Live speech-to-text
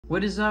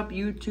What is up,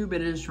 YouTube?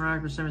 It is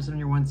Rocker77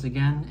 here once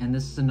again, and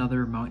this is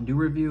another Mountain Dew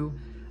review.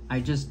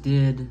 I just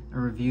did a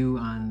review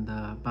on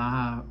the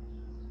Baja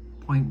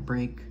Point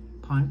Break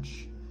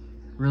Punch.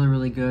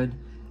 Really good.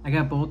 I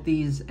got both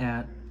these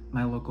at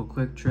my local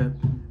Quick Trip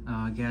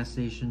gas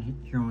station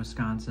here in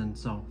Wisconsin.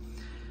 So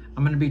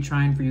I'm going to be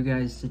trying for you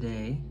guys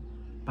today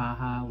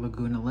Baja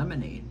Laguna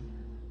Lemonade.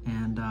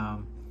 And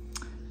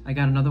I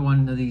got another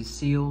one of these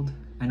sealed.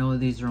 I know that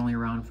these are only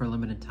around for a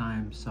limited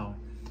time, so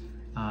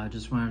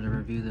just wanted to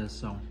review this.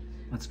 So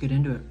let's get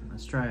into it.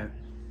 Let's try it.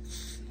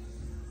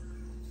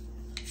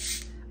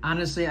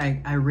 Honestly,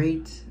 I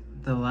rate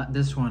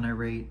this one.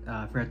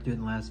 I forgot to do it in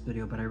the last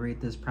video, but I rate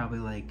this probably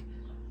like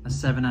a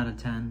 7 out of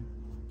 10.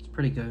 It's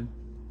pretty good.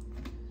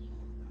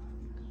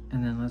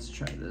 And then let's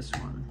try this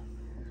one.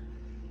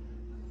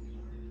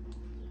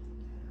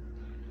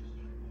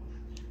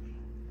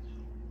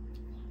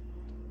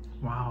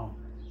 Wow.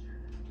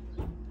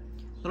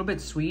 A little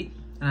bit sweet,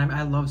 and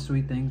I love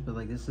sweet things, but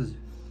like this is,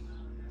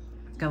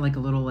 it's got like a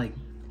little like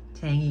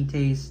tangy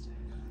taste.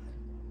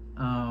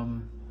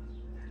 I'll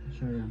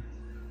show you.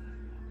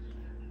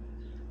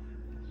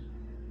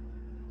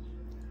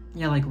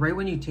 Yeah, like right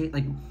when you take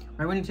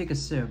a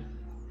sip,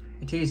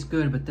 it tastes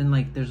good, but then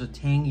like there's a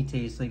tangy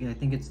taste. Like I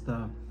think it's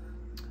the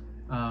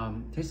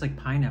tastes like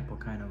pineapple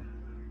kind of.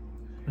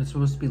 It's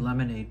supposed to be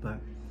lemonade,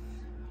 but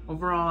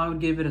overall I would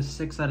give it a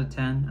 6 out of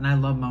 10. And I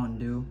love Mountain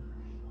Dew.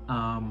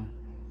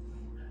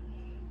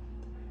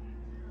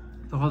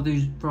 For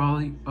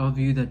all of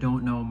you that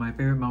don't know, my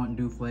favorite Mountain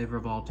Dew flavor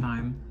of all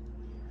time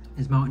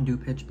is Mountain Dew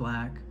Pitch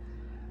Black.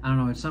 I don't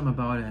know, it's something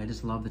about it. I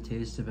just love the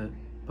taste of it.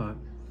 But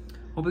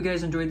hope you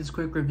guys enjoyed this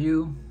quick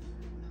review.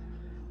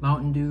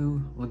 Mountain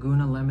Dew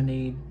Laguna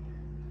Lemonade.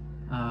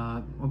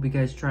 Hope you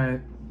guys try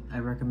it. I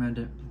recommend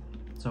it.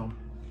 So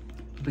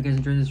hope you guys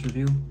enjoyed this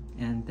review,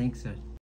 and thanks.